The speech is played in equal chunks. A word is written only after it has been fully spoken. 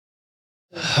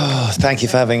Oh, thank you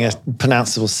for having a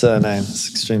pronounceable surname. It's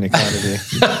extremely kind of you.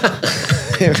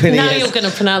 It really Now is. you're going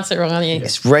to pronounce it wrong, aren't you?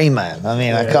 It's Rayman. I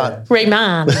mean, I can't.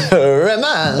 Rayman.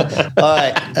 Rayman. All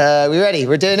right, we ready?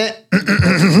 We're doing it?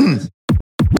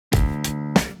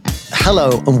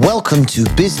 Hello and welcome to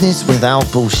Business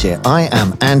Without Bullshit. I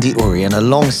am Andy Uri and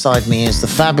alongside me is the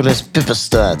fabulous Pippa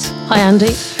Sturt. Hi,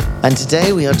 Andy. And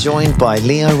today we are joined by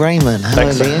Leo Raymond. Hello,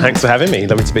 Leo. Thanks for having me.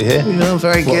 Lovely to be here. Oh,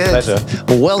 very What a good. pleasure.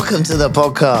 Well, welcome to the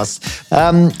podcast.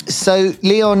 So,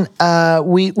 Leon,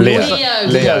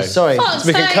 Leo. Sorry. Fuck's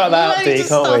We can sake, cut that out, loads Dee, of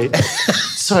can't we?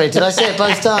 Sorry, did I say it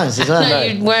both times as well? No,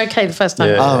 you were okay the first time.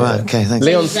 Yeah. Oh, right, okay, thanks.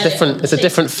 Leon's You read it different. on It's a the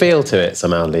different feel to it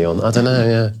somehow, Leon. I don't know,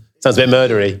 yeah. Sounds a bit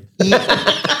murdery.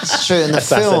 It's true, in the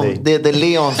film, Assassin-y. the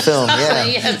Leon film, yeah.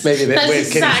 Yes, Maybe a bit that's weird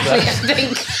kidding exactly, I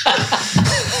think.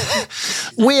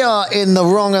 We are in the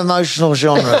wrong emotional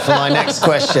genre for my next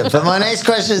question, but my next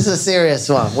question is a serious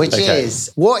one, which Okay.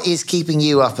 is, what is keeping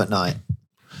you up at night?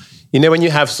 You know, when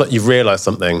you've realised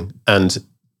something and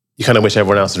you kind of wish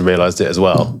everyone else had realised it as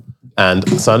well.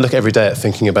 And so I look every day at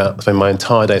spend my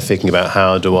entire day thinking about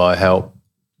how do I help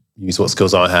use what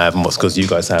skills I have and what skills you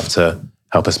guys have to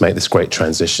help us make this great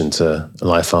transition to a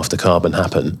life after carbon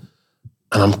happen.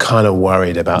 And I'm kind of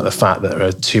worried about the fact that there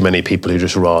are too many people who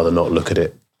just rather not look at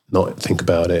it, not think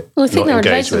about it, Well, I think not there are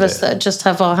engage loads of with us it. that just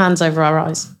have our hands over our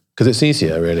eyes. Because it's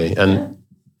easier, really. And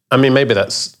I mean, maybe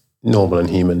that's normal and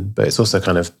human, but it's also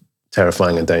kind of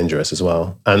terrifying and dangerous as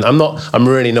well. And I'm not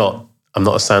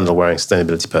a sandal wearing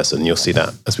sustainability person. You'll see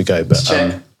that as we go. But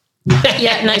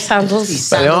Yeah, no sandals.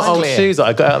 they are old Clear. shoes that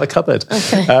I got out of the cupboard.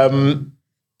 Okay.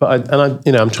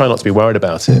 I'm trying not to be worried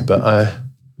about it,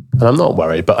 and I'm not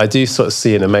worried, but I do sort of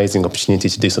see an amazing opportunity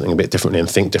to do something a bit differently and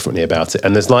think differently about it.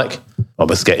 And there's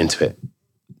let's get into it.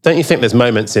 Don't you think there's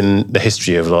moments in the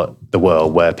history of the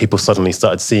world where people suddenly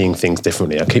started seeing things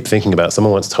differently? I keep thinking about,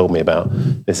 someone once told me about,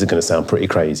 this is going to sound pretty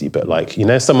crazy, but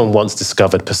someone once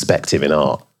discovered perspective in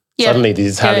art. Yeah. Suddenly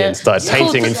these Italians started It's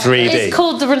called painting in the- 3D. It's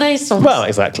called the Renaissance. Well,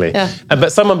 exactly. Yeah.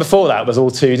 But someone before that was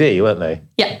all 2D, weren't they?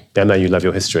 Yeah, I know you love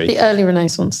your history. the early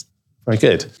Renaissance. Very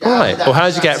good. All right. Well, how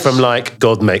did you get from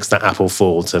God makes that apple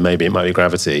fall to maybe it might be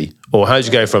gravity? Or how did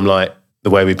you go from the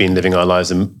way we've been living our lives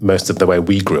and most of the way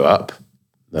we grew up,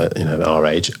 at our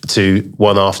age, to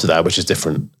one after that, which is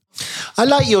different? I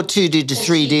like your 2D to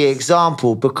 3D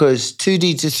example because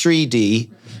 2D to 3D,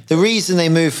 the reason they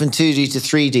moved from 2D to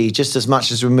 3D just as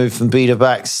much as we moved from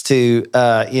Betamax to,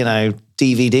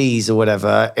 DVDs or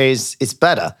whatever, is it's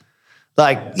better.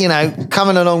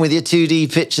 Coming along with your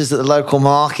 2D pictures at the local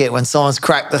market when someone's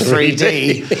cracked the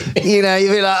 3D,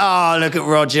 you'd be like, oh, look at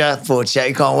Roger. Poor chap,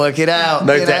 he can't work it out.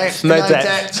 No depth, no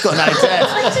depth. It's got no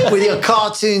depth. With your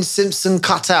cartoon Simpson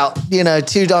cutout,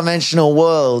 two-dimensional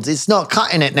world, it's not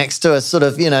cutting it next to a sort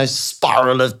of,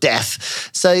 spiral of death.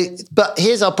 So, but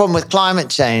here's our problem with climate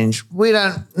change. We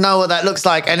don't know what that looks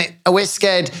like and we're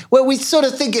scared. Well, we sort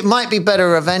of think it might be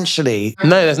better eventually. No,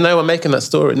 there's no one making that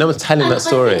story. No one's telling that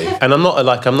story. And I'm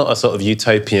not a sort of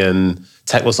utopian,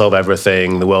 tech will solve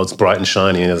everything, the world's bright and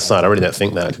shiny on the other side. I really don't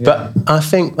think that. Yeah. But I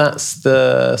think that's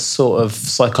the sort of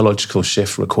psychological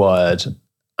shift required.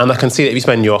 And I can see that if you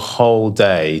spend your whole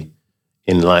day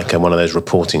in one of those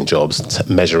reporting jobs,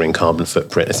 measuring carbon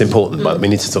footprint, it's important, but we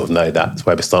need to sort of know that's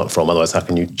where we start from. Otherwise, how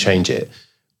can you change it?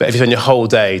 But if you spend your whole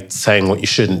day saying what you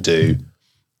shouldn't do,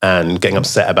 and getting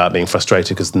upset about being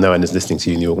frustrated because no one is listening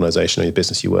to you in the organisation or your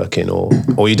business you work in, or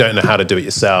you don't know how to do it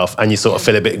yourself, and you sort of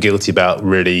feel a bit guilty about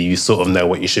you sort of know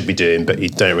what you should be doing, but you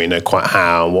don't really know quite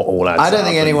how and what all adds up. I don't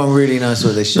think anyone really knows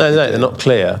what they should No, be they're not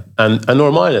clear, and nor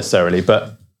am I necessarily,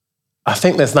 but I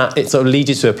think there's that, it sort of leads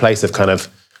you to a place of kind of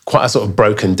quite a sort of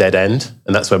broken dead end,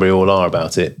 and that's where we all are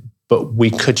about it. But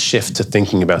we could shift to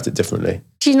thinking about it differently.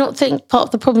 Do you not think part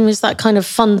of the problem is that kind of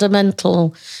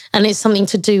fundamental, and it's something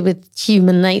to do with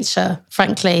human nature,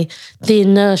 frankly, the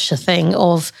inertia thing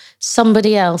of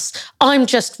somebody else. I'm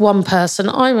just one person.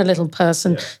 I'm a little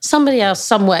person. Yeah. Somebody else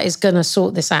somewhere is going to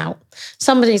sort this out.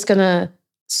 Somebody's going to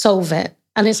solve it.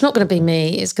 And it's not going to be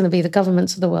me. It's going to be the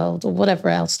governments of the world or whatever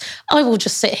else. I will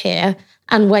just sit here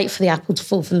and wait for the apple to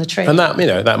fall from the tree. And that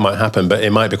might happen, but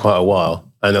it might be quite a while.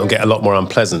 And it'll get a lot more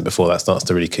unpleasant before that starts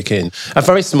to really kick in. A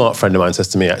very smart friend of mine says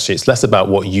to me, actually, it's less about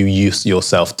what you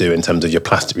yourself do in terms of your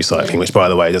plastic recycling, which, by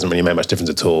the way, doesn't really make much difference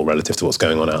at all relative to what's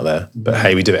going on out there. But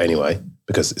hey, we do it anyway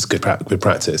because it's good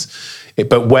practice.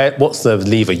 But what's the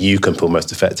lever you can pull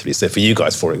most effectively? So for you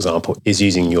guys, for example, is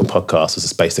using your podcast as a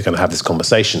space to kind of have this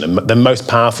conversation. And the most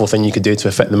powerful thing you could do to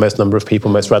affect the most number of people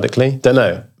most radically? Don't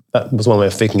know. That was one way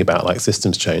of thinking about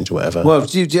systems change or whatever. Well,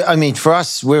 for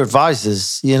us, we're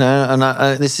advisors, and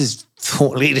this is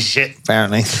thought leadership,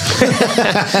 apparently.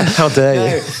 How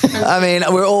dare you? I mean,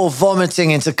 we're all vomiting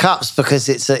into cups because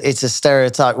it's a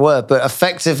stereotype word, but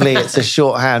effectively it's a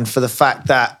shorthand for the fact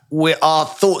that our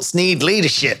thoughts need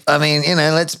leadership. I mean,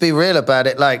 let's be real about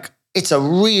it. Like, it's a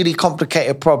really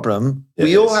complicated problem.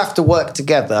 We all have to work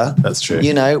together. That's true.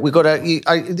 We got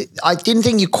to. I didn't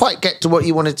think you quite get to what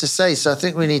you wanted to say, so I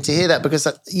think we need to hear that because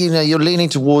you're leaning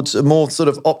towards a more sort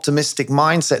of optimistic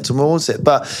mindset towards it.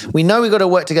 But we know we got to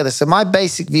work together. So my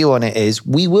basic view on it is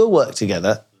we will work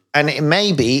together. And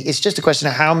it's just a question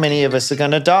of how many of us are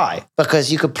going to die.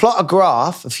 Because you could plot a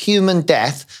graph of human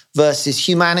death versus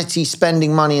humanity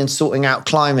spending money and sorting out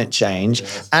climate change.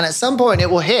 Yes. And at some point it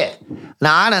will hit.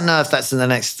 Now, I don't know if that's in the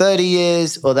next 30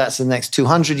 years or that's in the next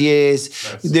 200 years.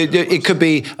 It could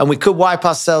be, and we could wipe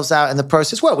ourselves out in the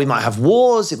process. Well, we might have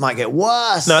wars. It might get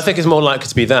worse. No, I think it's more likely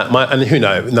to be that. And who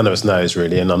knows? None of us knows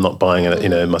really. And I'm not buying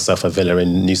myself a villa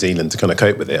in New Zealand to kind of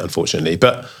cope with it, unfortunately.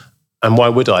 And why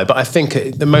would I? But I think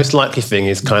the most likely thing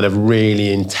is kind of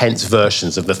really intense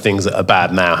versions of the things that are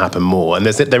bad now happen more. And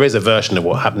there is a version of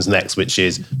what happens next, which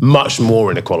is much more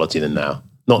inequality than now.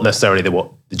 Not necessarily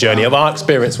what the journey of our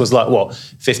experience was like, 50s,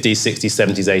 60s,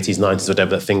 70s, 80s, 90s,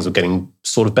 whatever, that things were getting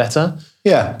sort of better.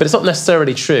 Yeah. But it's not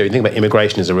necessarily true. You think about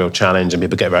immigration is a real challenge and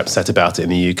people get very upset about it in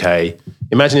the UK.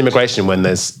 Imagine immigration when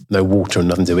there's no water and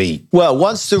nothing to eat. Well,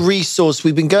 once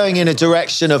we've been going in a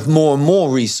direction of more and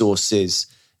more resources.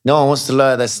 No one wants to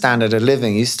lower their standard of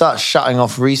living. You start shutting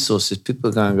off resources, people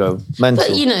are going to go mental.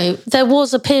 But, there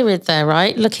was a period there,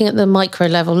 right? Looking at the micro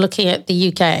level, looking at the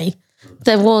UK,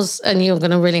 there was, and you're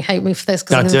going to really hate me for this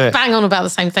because I'm going to bang on about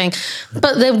the same thing,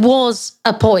 but there was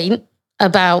a point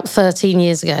about 13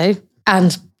 years ago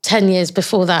and 10 years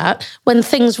before that when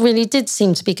things really did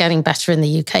seem to be getting better in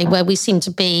the UK, where we seem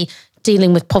to be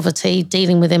dealing with poverty,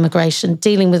 dealing with immigration,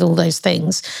 dealing with all those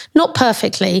things. Not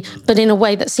perfectly, but in a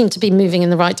way that seemed to be moving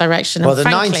in the right direction. Well, the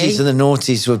 90s and the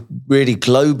noughties were really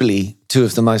globally two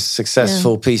of the most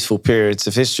successful, peaceful periods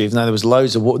of history, even though there was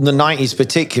loads of war. In the 90s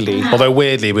particularly. Although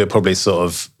weirdly, we were probably sort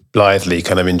of blithely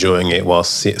kind of enjoying it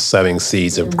whilst sowing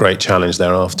seeds of great challenge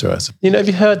thereafter. Have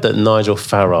you heard that Nigel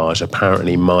Farage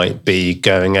apparently might be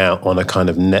going out on a kind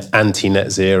of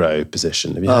anti-net zero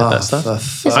position? Have you heard that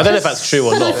stuff? I don't know if that's true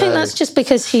or not. I think that's just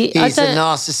because he's a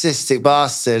narcissistic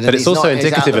bastard. But it's also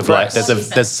indicative of like,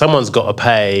 there's someone's got to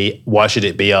pay, why should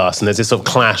it be us? And there's this sort of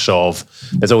clash of,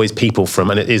 there's always people from,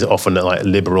 and it is often like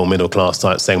liberal middle class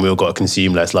types saying we all got to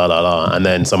consume less, la, la, la. And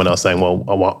then someone else saying,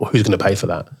 well, who's going to pay for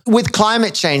that? With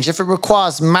climate change, if it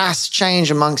requires mass change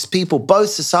amongst people,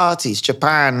 both societies,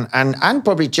 Japan and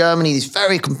probably Germany, these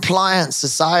very compliant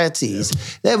societies,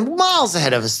 they're miles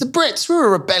ahead of us. The Brits were a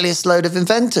rebellious load of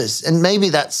inventors. And maybe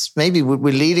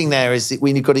we're leading there is that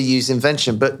we've got to use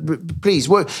invention. But please,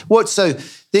 so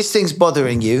this thing's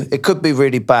bothering you. It could be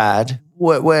really bad.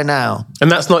 Where now?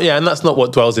 And that's not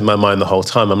what dwells in my mind the whole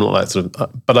time. I'm not like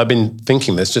but I've been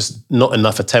thinking there's just not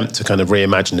enough attempt to kind of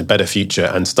reimagine a better future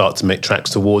and start to make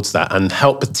tracks towards that and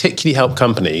particularly help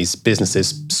companies,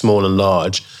 businesses, small and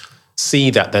large, see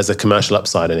that there's a commercial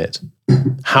upside in it.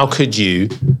 How could you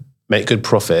make good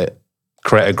profit,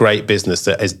 create a great business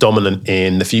that is dominant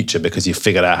in the future because you've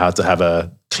figured out how to have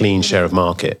a clean share of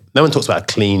market? No one talks about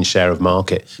a clean share of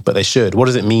market, but they should. What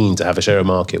does it mean to have a share of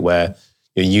market where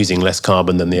you're using less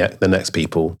carbon than the next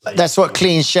people? That's what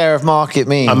clean share of market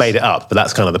means. I made it up, but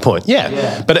that's kind of the point.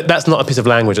 Yeah. But that's not a piece of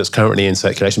language that's currently in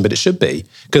circulation, but it should be.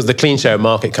 Because the clean share of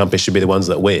market companies should be the ones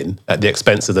that win at the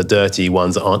expense of the dirty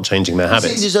ones that aren't changing their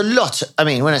habits. There's a lot. I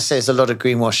mean, when I say there's a lot of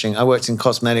greenwashing, I worked in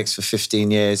cosmetics for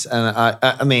 15 years. And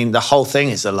I mean, the whole thing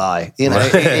is a lie.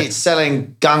 It's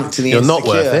selling gunk to the You're insecure. not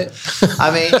worth it.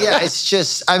 I mean, it's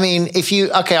just, I'll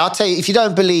tell you, if you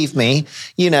don't believe me,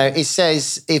 it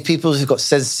says if people who've got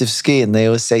sensitive skin, they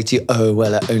always say to you, oh,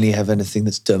 well, I only have anything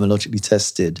that's dermatologically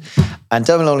tested. And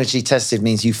dermatologically tested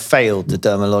means you failed the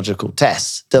dermatological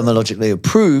test. Dermatologically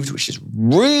approved, which is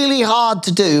really hard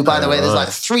to do, by the way, there's like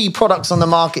 3 products on the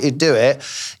market who do it,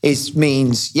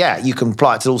 means you can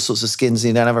apply it to all sorts of skins and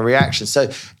you don't have a reaction. So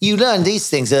you learn these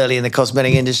things early in the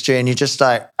cosmetic industry and you're just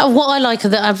like... What I like are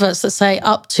the adverts that say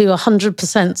up to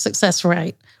 100% success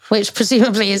rate, which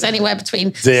presumably is anywhere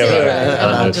between 0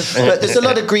 and 100%. But there's a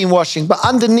lot of greenwashing. But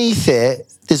underneath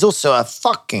it, there's also a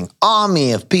fucking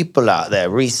army of people out there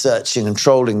researching and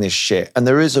trolling this shit. And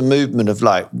there is a movement of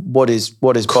like, what is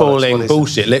calling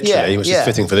bullshit, literally, which is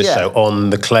fitting for this show, on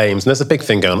the claims. And there's a big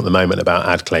thing going on at the moment about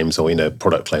ad claims or,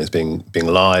 product claims being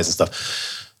lies and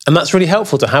stuff. And that's really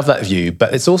helpful to have that view,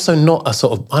 but it's also not a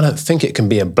sort of, I don't think it can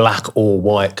be a black or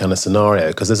white kind of scenario,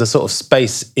 because there's a sort of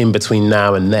space in between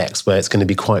now and next where it's going to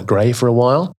be quite grey for a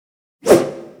while.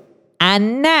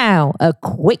 And now, a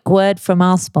quick word from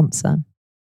our sponsor.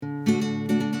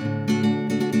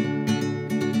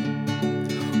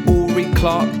 Uri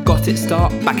Clark got its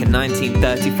start back in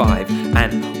 1935,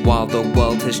 and while the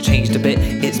world has changed a bit,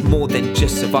 it's more than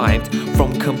just survived.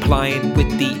 From complying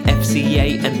with the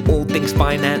FCA and all things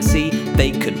financy,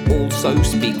 they can also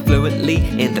speak fluently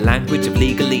in the language of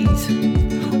legalese.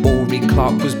 Uri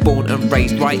Clark was born and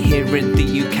raised right here in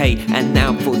the UK, and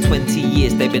now for 20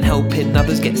 years they've been helping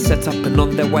others get set up and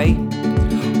on their way.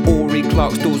 Uri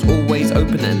Clark's doors always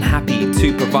open and happy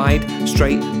to provide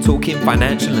straight talking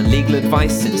financial and legal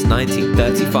advice since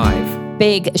 1935.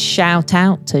 Big shout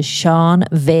out to Sean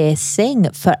Veer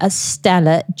Singh for a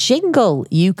stellar jingle.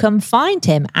 You can find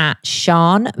him at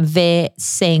Sean Veer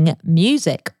Singh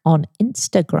Music on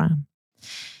Instagram.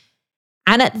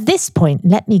 And at this point,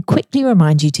 let me quickly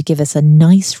remind you to give us a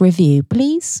nice review,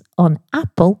 please, on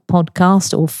Apple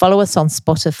Podcast or follow us on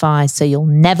Spotify so you'll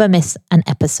never miss an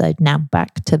episode. Now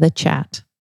back to the chat.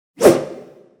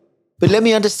 But let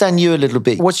me understand you a little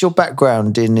bit. What's your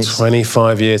background in this?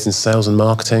 25 years in sales and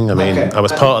marketing. I mean, I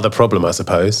was part of the problem, I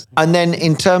suppose. And then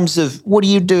in terms of what are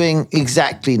you doing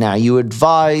exactly now? You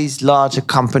advise larger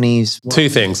companies. Two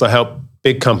things. I help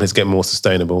big companies get more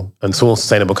sustainable and small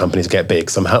sustainable companies get big.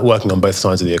 So I'm working on both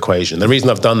sides of the equation. The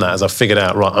reason I've done that is I've figured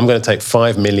out, right, I'm going to take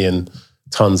 5 million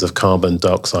tons of carbon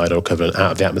dioxide or equivalent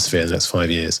out of the atmosphere in the next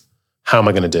 5 years. How am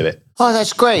I going to do it? Oh,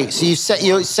 that's great. So you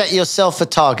set yourself a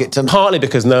target to... Partly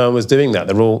because no one was doing that.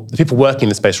 The people working in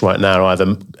the space right now are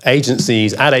either ad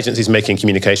agencies making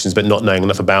communications but not knowing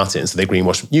enough about it, and so they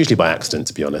greenwash, usually by accident,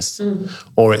 to be honest.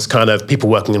 Or it's kind of people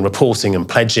working in reporting and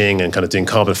pledging and kind of doing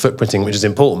carbon footprinting, which is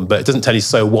important, but it doesn't tell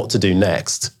you what to do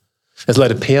next. There's a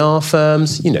load of PR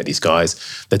firms, you know these guys,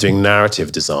 they're doing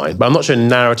narrative design, but I'm not sure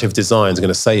narrative design is going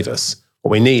to save us. What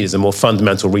we need is a more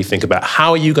fundamental rethink about how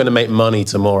are you going to make money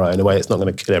tomorrow in a way that's not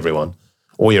going to kill everyone,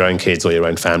 or your own kids, or your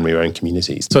own family, your own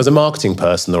communities. So as a marketing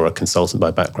person or a consultant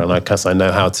by background, I guess I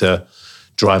know how to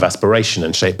drive aspiration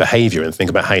and shape behavior and think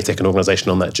about how you take an organization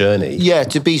on that journey. Yeah,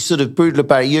 to be sort of brutal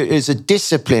about it. It's a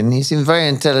discipline. He's a very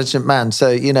intelligent man. So,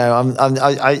 your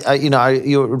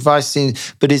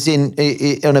advice, but is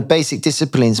on a basic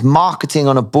disciplines, marketing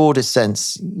on a broader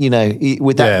sense,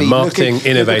 would that be... marketing,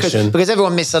 innovation. Because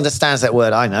everyone misunderstands that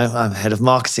word. I know, I'm head of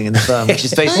marketing in the firm, which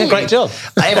is basically... Great job.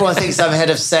 Everyone thinks I'm head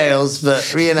of sales,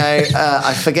 but,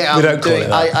 I forget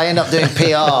I end up doing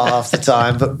PR half the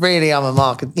time, but really I'm a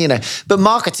marketer, But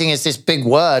marketing is this big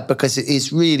word because it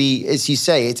is really, as you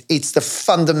say, it's the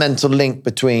fundamental link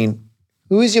between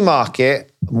who is your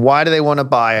market, why do they want to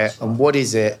buy it, and what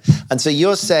is it? And so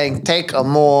you're saying take a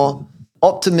more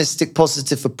optimistic,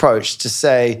 positive approach to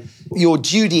say your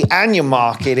duty and your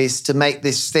market is to make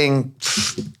this thing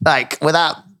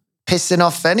without pissing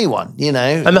off anyone,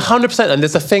 And the 100%, and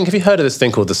there's a thing, have you heard of this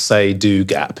thing called the say-do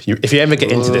gap? If you ever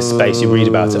get into this space, you read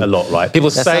about it a lot, right? People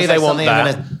say they want that.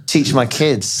 I'm going to teach my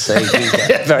kids say-do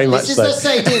gap. Very much so. This is the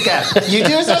say-do gap. You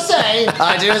do as I say,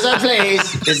 I do as I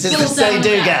please. This is the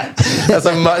say-do gap. That's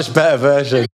a much better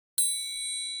version.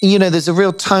 There's a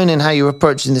real tone in how you're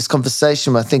approaching this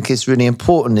conversation, I think is really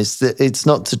important, is that it's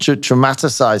not to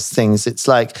dramatize things. It's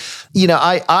like,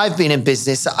 I've been in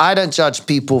business. I don't judge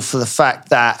people for the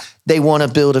fact that they want to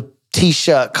build a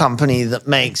T-shirt company that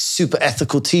makes super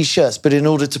ethical T-shirts, but in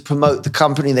order to promote the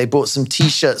company, they bought some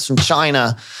T-shirts from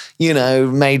China,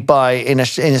 made in a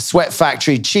sweat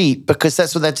factory cheap, because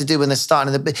that's what they had to do when they're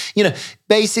starting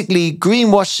basically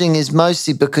greenwashing is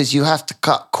mostly because you have to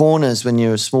cut corners when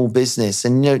you're a small business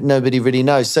and nobody really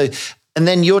knows. So, and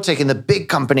then you're taking the big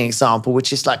company example,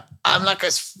 which is like, I'm like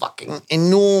a fucking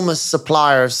enormous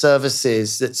supplier of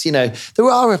services that's, there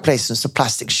are replacements for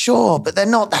plastic, sure, but they're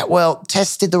not that well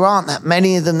tested. There aren't that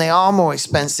many of them. They are more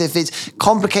expensive. It's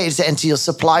complicated to enter your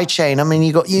supply chain. I mean,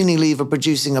 you've got Unilever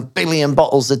producing 1 billion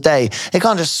bottles a day. They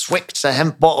can't just switch to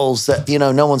hemp bottles that,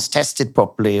 no one's tested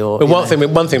properly. But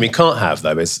one thing we can't have,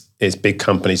 though, is big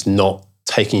companies not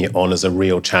taking it on as a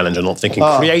real challenge and not thinking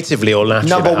creatively or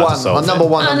laterally about how to solve it. Number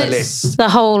one on the list. The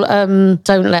whole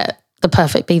don't let the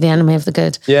perfect be the enemy of the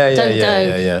good.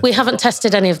 Yeah. We haven't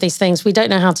tested any of these things. We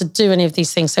don't know how to do any of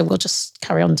these things, so we'll just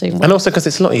carry on doing them. And also because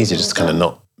it's a lot easier just to kind of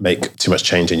not make too much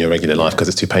change in your regular life because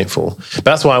it's too painful. But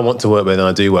that's why I want to work with, and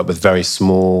I do work with very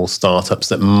small startups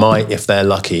that might, if they're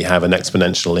lucky, have an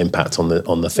exponential impact on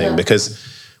the thing, because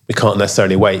we can't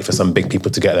necessarily wait for some big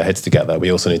people to get their heads together. We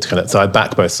also need to so I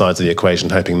back both sides of the equation,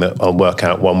 hoping that I'll work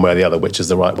out one way or the other, which is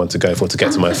the right one to go for to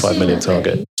get to my 5 million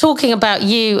target. Talking about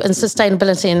you and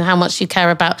sustainability and how much you care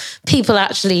about people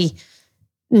actually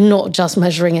not just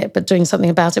measuring it, but doing something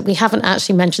about it. We haven't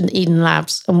actually mentioned Eden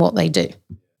Labs and what they do.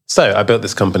 So I built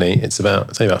this company. It's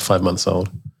only about 5 months old.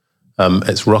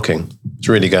 It's rocking. It's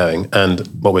really going. And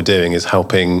what we're doing is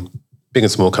helping big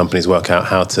and small companies work out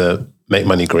how to make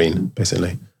money green,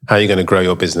 basically. How are you going to grow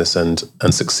your business and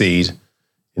succeed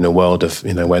in a world of,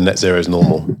 where net zero is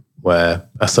normal, where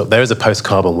there is a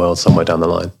post-carbon world somewhere down the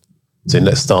line. So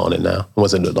let's start on it now. What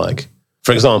does it look like?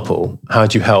 For example, how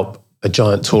do you help a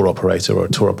giant tour operator or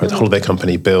a holiday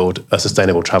company build a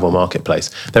sustainable travel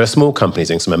marketplace? There are small companies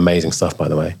doing some amazing stuff, by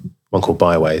the way. One called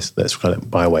Byways.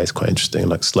 Byways, quite interesting,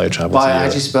 like slow travel. How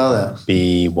do you spell that?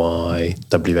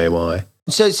 BYWAY.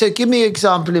 So give me an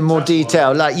example in more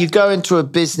detail. Like you go into a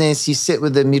business, you sit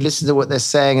with them, you listen to what they're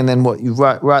saying, and then what you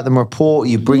write them a report,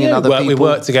 you bring in other people. We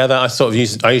work together. I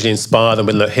usually inspire them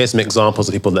with, look, here's some examples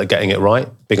of people that are getting it right,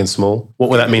 big and small. What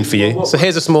would that mean for you? So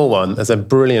here's a small one. There's a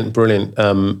brilliant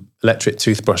electric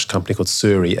toothbrush company called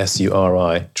Suri,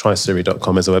 S-U-R-I.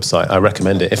 Trysuri.com is a website. I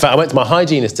recommend it. In fact, I went to my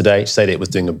hygienist today. She said it was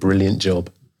doing a brilliant job.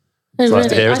 It's nice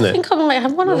to hear, isn't it? I think I might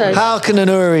have one of those. How can an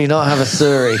Uri not have a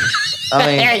Suri? I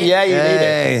mean, yeah, you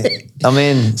need it. I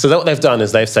mean, so what they've done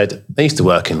is they've said, they used to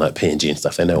work in like P&G and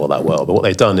stuff, they know all that well, but what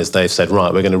they've done is they've said,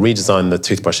 right, we're going to redesign the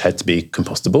toothbrush head to be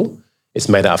compostable. It's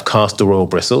made out of castor oil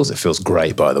bristles. It feels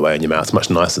great, by the way, in your mouth. It's much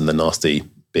nicer than the nasty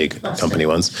big company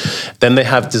ones. Then they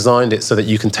have designed it so that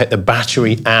you can take the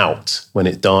battery out when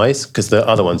it dies, because the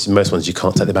other ones, most ones, you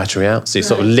can't take the battery out. So you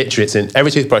sort of literally, it's in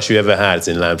every toothbrush you ever had is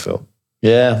in landfill.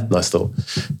 Yeah. Nice thought.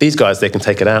 These guys, they can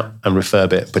take it out and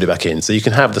refurb it, put it back in. So you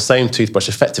can have the same toothbrush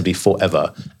effectively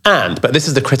forever. But this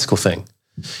is the critical thing.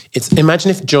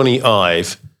 Imagine if Johnny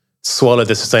Ive swallowed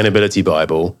the sustainability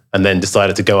Bible and then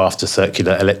decided to go after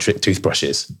circular electric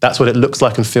toothbrushes. That's what it looks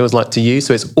like and feels like to you.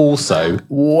 So it's also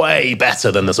way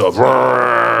better than the sort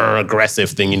of aggressive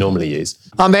thing you normally use.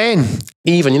 I'm in.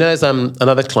 Even, there's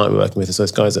another client we're working with, is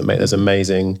those guys that make those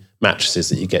amazing mattresses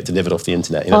that you get delivered off the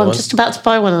internet. I'm just about to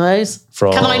buy one of those.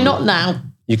 Can I not now?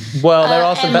 There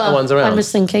are some better ones around. I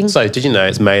was thinking. So, did you know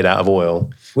it's made out of oil?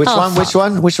 Which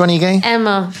one? Which one are you getting?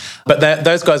 Emma. But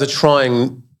those guys are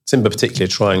trying, Simba particularly,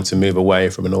 trying to move away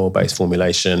from an oil-based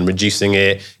formulation, reducing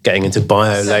it, getting into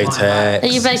bio-latex. Are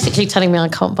you basically telling me I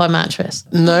can't buy a mattress?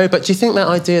 No, but do you think that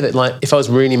idea that, like, if I was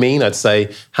really mean, I'd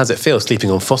say, how's it feel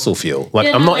sleeping on fossil fuel?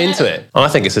 I'm not into it. I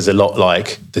think it says a lot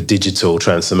like the digital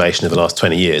transformation of the last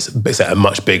 20 years, but it's a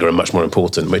much bigger and much more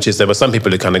important, which is there were some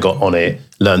people who kind of got on it,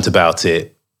 learned about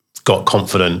it, got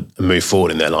confident and moved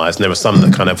forward in their lives. And there were some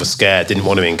that kind of were scared, didn't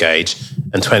want to engage,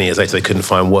 and 20 years later they couldn't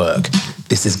find work.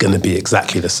 This is going to be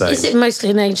exactly the same. Is it mostly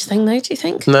an age thing though, do you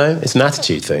think? No, it's an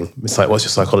attitude thing. It's like, what's your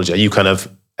psychology? Are you kind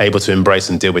of able to embrace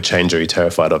and deal with change, or are you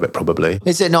terrified of it? Probably.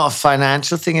 Is it not a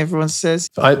financial thing everyone says?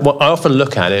 I often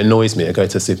look at it, annoys me. I go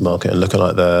to the supermarket and look at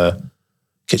like the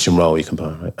kitchen roll you can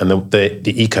buy, right? And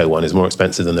the eco one is more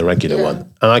expensive than the regular one.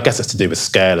 And I guess it's to do with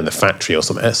scale and the factory or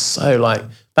something. It's so like,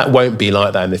 that won't be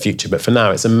like that in the future. But for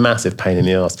now, it's a massive pain in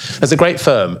the arse. There's a great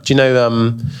firm. Do you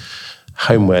know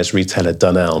homewares retailer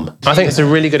Dunelm? I think it's a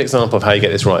really good example of how you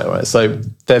get this right? So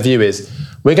their view is,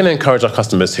 we're going to encourage our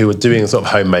customers who are doing a sort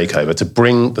of home makeover to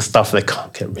bring the stuff they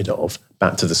can't get rid of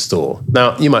back to the store.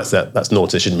 Now, you might say that's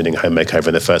naughty, shouldn't be doing a home makeover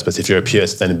in the first place. If you're a pure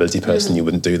sustainability person, you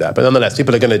wouldn't do that. But nonetheless,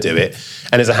 people are going to do it.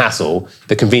 And it's a hassle.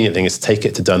 The convenient thing is to take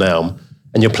it to Dunelm,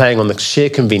 and you're playing on the sheer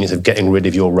convenience of getting rid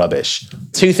of your rubbish.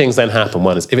 Two things then happen.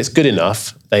 One is, if it's good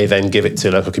enough, they then give it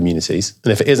to local communities.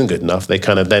 And if it isn't good enough, they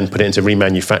kind of then put it into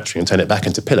remanufacturing and turn it back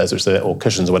into pillows or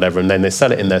cushions or whatever. And then they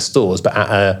sell it in their stores, but at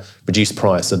a reduced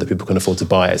price so that people can afford to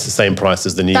buy it. It's the same price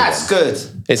as the new one. That's good.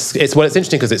 It's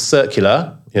interesting because it's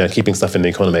circular, keeping stuff in the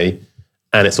economy.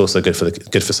 And it's also good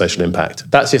for social impact.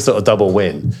 That's your sort of double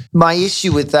win. My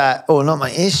issue with that, or not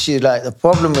my issue, like the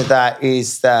problem with that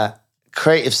is that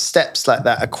creative steps like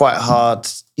that are quite hard.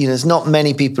 There's not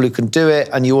many people who can do it,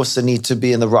 and you also need to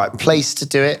be in the right place to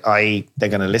do it, i.e. they're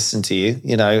going to listen to you.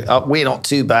 We're not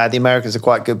too bad. The Americans are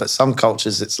quite good, but some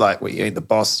cultures it's like, well, you ain't the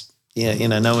boss.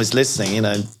 No one's listening,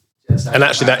 And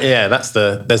actually,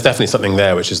 there's definitely something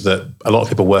there, which is that a lot of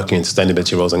people working in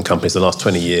sustainability roles in companies the last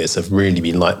 20 years have really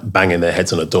been like banging their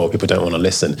heads on a door. People don't want to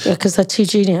listen. Yeah, because they're too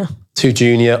junior. Too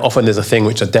junior. Often there's a thing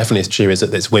which definitely is true, is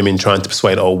that it's women trying to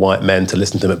persuade old white men to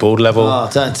listen to them at board level. Oh,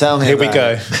 don't tell me. Here we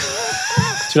go.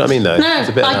 Do you know what I mean, though?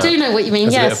 No, I do know what you mean.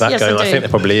 There's a bit of that going. I do. I think there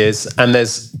probably is.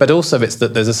 But also it's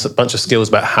that there's a bunch of skills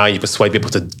about how you persuade people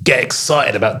to get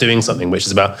excited about doing something, which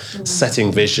is about setting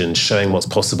vision, showing what's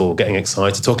possible, getting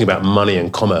excited, talking about money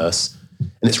and commerce.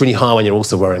 And it's really hard when you're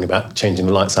also worrying about changing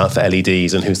the lights out for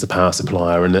LEDs and who's the power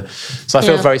supplier. And so I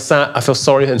feel very sad. I feel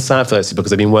sorry and sad for those people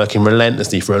because they've been working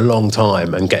relentlessly for a long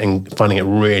time and finding it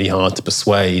really hard to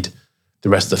persuade the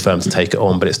rest of the firm to take it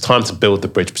on. But it's time to build the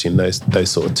bridge between those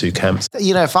sort of two camps.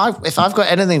 You know, if I've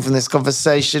got anything from this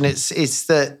conversation, it's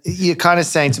that you're kind of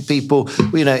saying to people,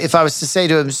 you know, if I was to say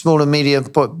to a small and medium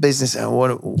business,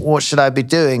 what should I be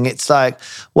doing? It's like,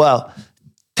 well,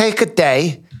 take a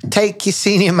day, take your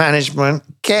senior management,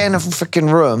 get in a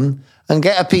freaking room and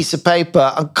get a piece of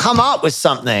paper and come up with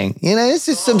something. You know, this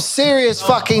is some serious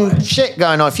fucking shit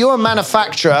going on. If you're a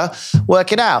manufacturer,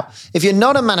 work it out. If you're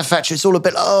not a manufacturer, it's all a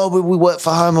bit, we work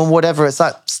for home and whatever. It's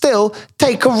like, still,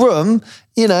 take a room,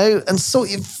 you know, and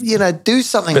do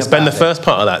something But spend about the first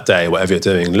part of that day, whatever you're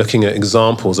doing, looking at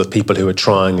examples of people who are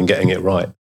trying and getting it right.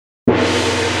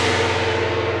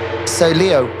 So,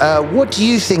 Leo, what do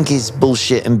you think is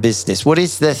bullshit in business? What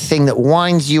is the thing that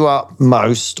winds you up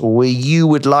most, or where you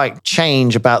would like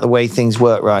change about the way things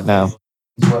work right now?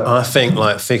 I think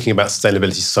thinking about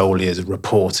sustainability solely as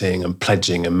reporting and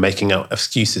pledging and making out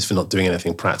excuses for not doing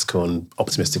anything practical and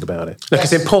optimistic about it. Look,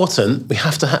 it's important. We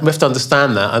have to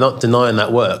understand that. I'm not denying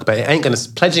that work, but it ain't going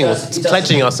to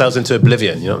pledging ourselves into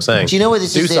oblivion. You know what I'm saying? Do you know what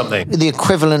this is? Something. The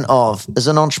equivalent of, as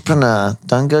an entrepreneur,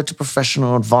 don't go to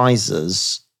professional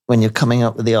advisors when you're coming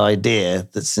up with the idea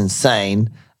that's insane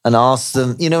and ask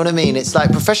them, you know what I mean? It's like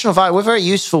professional advice. We're very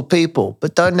useful people,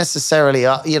 but don't necessarily,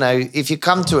 if you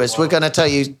come to us, we're going to tell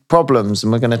you problems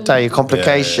and we're going to tell you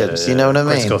complications. You know what I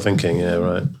mean? Critical thinking, yeah,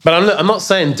 right. But I'm not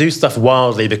saying do stuff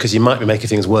wildly because you might be making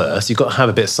things worse. You've got to have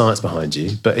a bit of science behind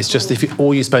you. But it's just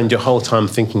all you spend your whole time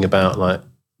thinking about, like,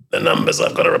 the numbers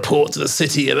I've got to report to the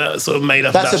city about sort of made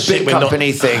up. That's a big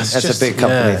company thing. That's a big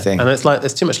company thing. And it's like,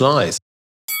 there's too much lies.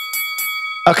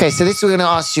 Okay, so we're going to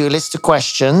ask you a list of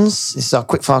questions. This is our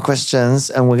quickfire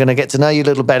questions, and we're going to get to know you a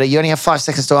little better. You only have 5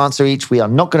 seconds to answer each. We are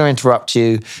not going to interrupt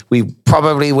you. We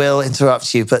probably will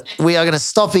interrupt you, but we are going to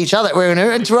stop each other. We're going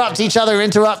to interrupt each other,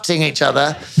 interrupting each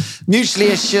other. Mutually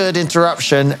assured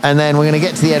interruption, and then we're going to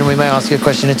get to the end and we may ask you a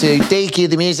question or two. D, cue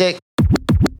the music.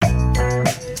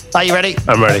 Are you ready?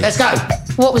 I'm ready. Let's go.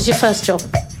 What was your first job?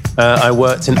 I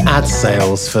worked in ad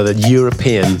sales for the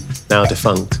European, now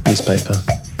defunct, newspaper.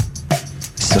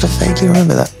 Sort of vaguely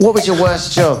remember that. What was your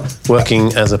worst job?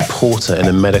 Working as a porter in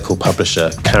a medical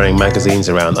publisher, carrying magazines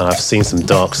around, and I've seen some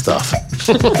dark stuff.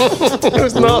 It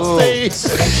was nasty.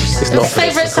 It's not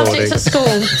Favourite subject at school?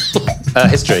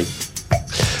 History.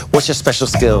 What's your special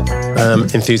skill?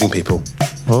 Enthusing people.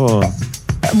 Oh.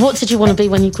 What did you want to be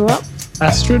when you grew up?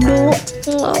 Astronaut.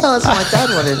 Oh, that's what my dad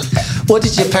wanted. What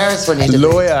did your parents want you to be?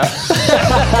 Lawyer.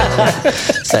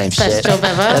 Same Best shit. job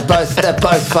ever. They're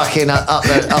both fucking up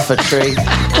a tree.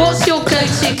 What's your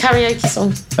go-to karaoke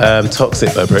song?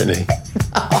 Toxic by Britney.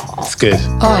 It's good.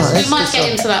 We might get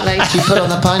into that later. She put on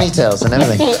the ponytails and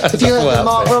everything. If you heard the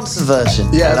Mark Ronson version,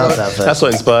 I love that version. That's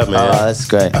what inspired me. Oh, yeah. that's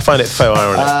great. I find it faux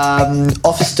irony.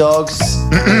 Office Dogs.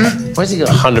 Where's he got?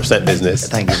 100% business.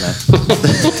 Thank you, man.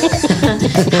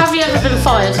 Have you ever been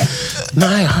fired? No,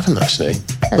 I haven't actually.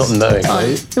 Not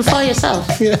knowingly. You fire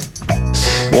yourself. Yeah.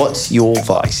 What's your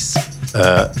vice?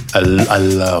 I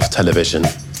love television.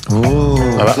 Ooh,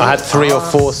 I had 3 or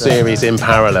 4 series in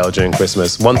parallel during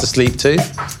Christmas. One to sleep to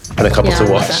and a couple to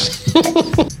watch.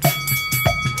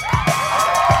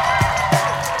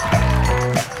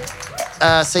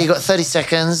 So you got 30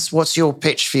 seconds. What's your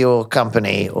pitch for your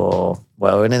company or,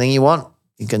 well, anything you want?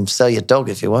 You can sell your dog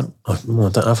if you want. I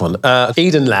don't have one.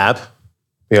 Eden Lab.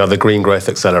 We are the Green Growth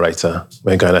Accelerator.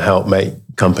 We're going to help make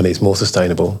companies more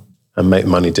sustainable and make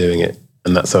money doing it.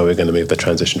 And that's how we're going to move the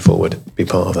transition forward. Be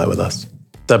part of that with us.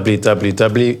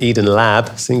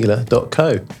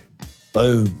 www.edenlab.co.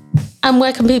 Boom. And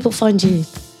where can people find you?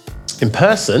 In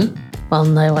person? Well,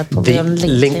 no, I'd probably on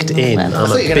LinkedIn. I'm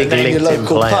thought a you were big gonna name your LinkedIn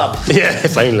local player. pub. Yeah,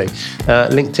 if only.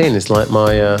 LinkedIn is like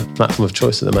my platform of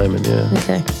choice at the moment, yeah.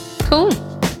 Okay, cool.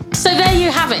 So there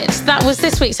you have it. That was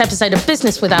this week's episode of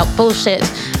Business Without Bullshit,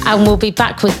 and we'll be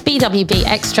back with BWB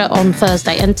Extra on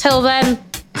Thursday. Until then,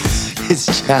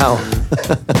 It's ciao.